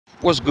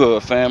What's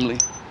good, family?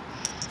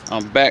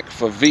 I'm back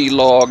for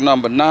vlog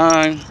number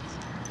 9.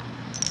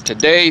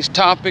 Today's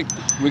topic,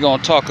 we're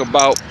gonna talk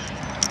about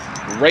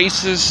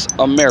racist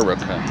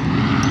America.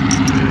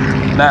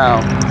 Now,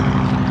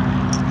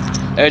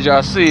 as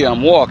y'all see,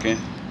 I'm walking.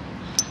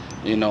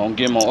 You know, I'm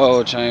getting my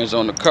oil change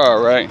on the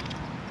car, right?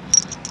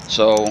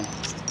 So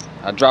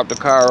I dropped the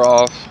car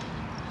off.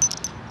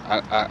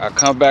 I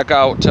come back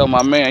out, tell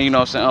my man, you know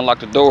what I'm saying,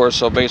 unlock the doors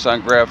so basically I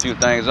can grab a few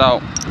things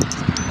out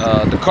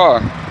the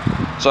car.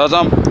 So as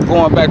I'm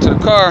going back to the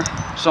car,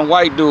 some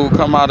white dude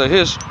come out of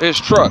his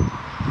truck.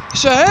 He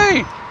said,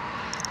 "Hey,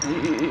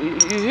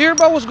 you hear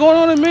about what's going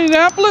on in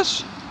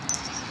Minneapolis?"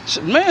 I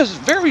said, "Man, it's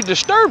very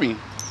disturbing."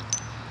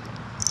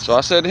 So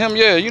I said to him,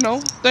 "Yeah, you know,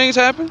 things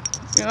happen.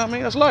 You know what I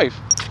mean? That's life."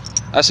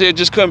 I said, "It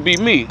just couldn't be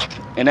me."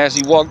 And as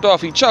he walked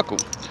off, he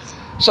chuckled.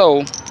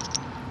 So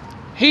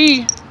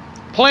he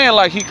playing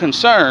like he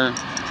concerned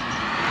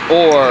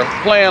or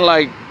playing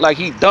like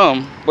he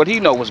dumb, but he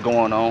know what's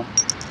going on.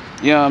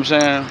 You know what I'm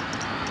saying?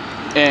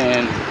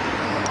 And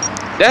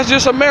that's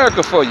just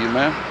America for you,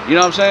 man. You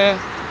know what I'm saying?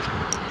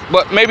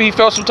 But maybe he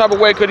felt some type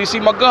of way because he see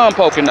my gun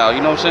poking out.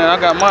 You know what I'm saying? I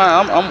got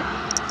mine.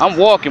 I'm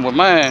walking with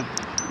mine.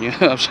 You know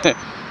what I'm saying?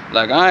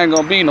 Like, I ain't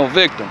gonna be no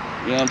victim.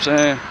 You know what I'm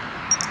saying?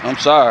 I'm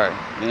sorry.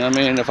 You know what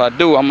I mean? If I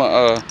do, I'm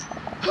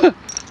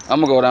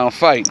gonna go down and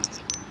fight.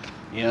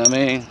 You know what I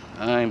mean?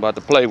 I ain't about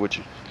to play with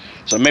you.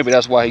 So maybe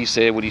that's why he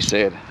said what he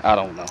said. I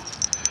don't know.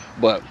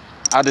 But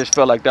I just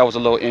felt like that was a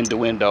little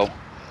innuendo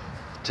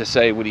to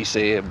say what he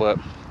said. But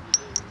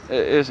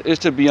it's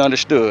to be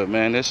understood,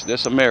 man.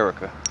 This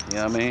America. You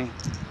know what I mean?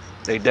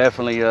 They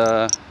definitely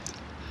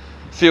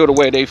feel the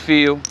way they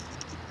feel.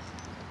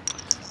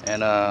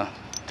 And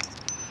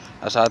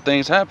that's how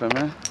things happen,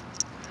 man.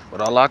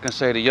 But all I can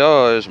say to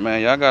y'all is,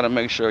 man, y'all got to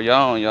make sure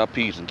y'all on y'all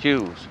P's and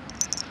Q's.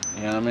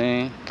 You know what I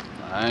mean?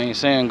 I ain't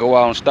saying go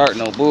out and start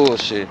no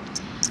bullshit.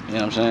 You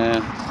know what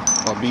I'm saying?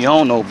 Or be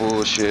on no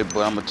bullshit.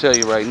 But I'm going to tell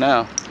you right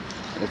now,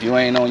 if you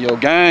ain't on your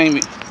game,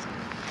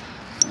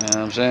 you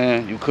know what I'm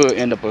saying, you could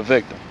end up a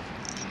victim.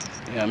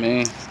 You know what I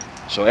mean?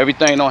 So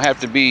everything don't have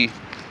to be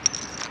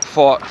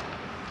fought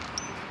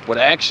with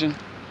action. You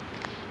know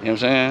what I'm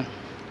saying?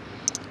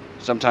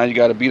 Sometimes you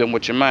got to beat them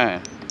with your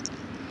mind.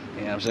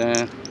 You know what I'm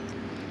saying?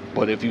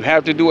 But if you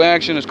have to do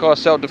action, it's called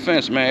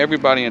self-defense, man.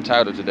 Everybody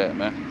entitled to that,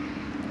 man.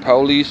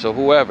 Police or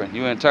whoever,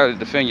 you're entitled to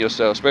defend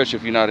yourself, especially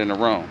if you're not in the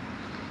wrong.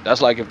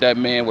 That's like if that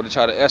man would have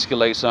tried to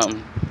escalate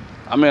something.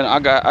 I mean, I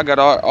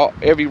got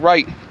every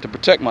right to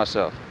protect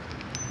myself.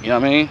 You know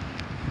what I mean?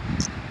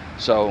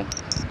 So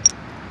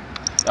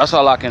that's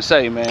all I can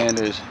say, man,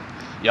 is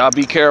y'all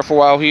be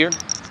careful out here.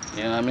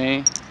 You know what I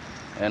mean?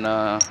 And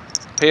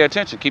pay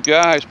attention. Keep your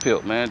eyes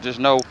peeled, man. Just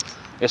know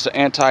it's an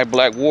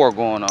anti-black war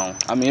going on.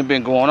 I mean, it's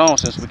been going on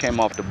since we came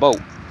off the boat.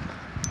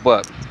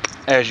 But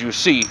as you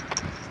see,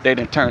 they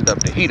done turned up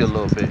the heat a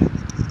little bit.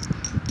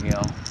 You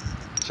know?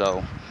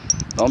 So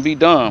don't be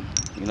dumb.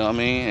 You know what I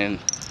mean? And,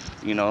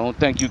 you know, don't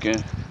think you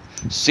can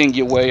sing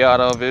your way out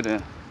of it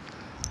and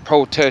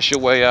protest your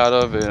way out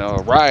of it,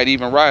 or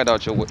even ride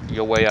out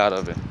your way out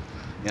of it.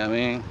 You know what I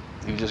mean?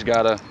 You just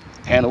gotta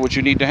handle what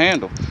you need to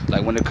handle.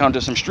 Like when it comes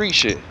to some street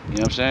shit, you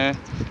know what I'm saying?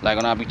 Like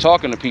when I be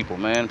talking to people,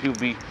 man, people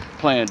be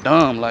playing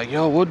dumb, like,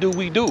 yo, what do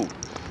we do?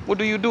 What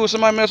do you do if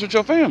somebody mess with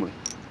your family?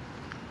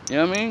 You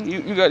know what I mean?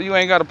 You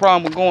ain't got a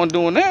problem with going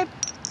doing that.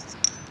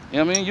 You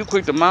know what I mean? You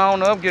quick to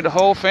mount up, get the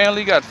whole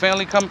family, got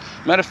family come.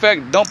 Matter of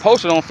fact, don't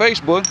post it on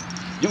Facebook.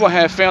 You gonna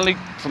have family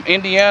from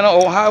Indiana,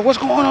 Ohio. What's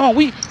going on?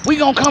 We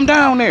gonna come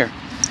down there.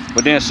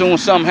 But then as soon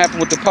as something happen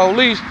with the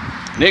police,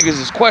 niggas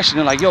is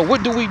questioning like, yo,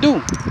 what do we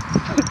do?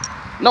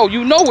 No,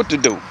 you know what to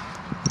do.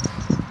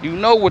 You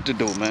know what to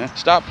do, man.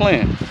 Stop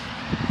playing.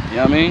 You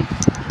know what I mean?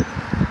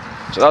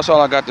 So that's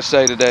all I got to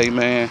say today,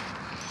 man.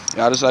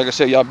 Y'all, just like I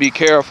said, y'all be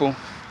careful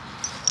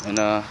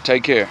and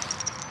take care.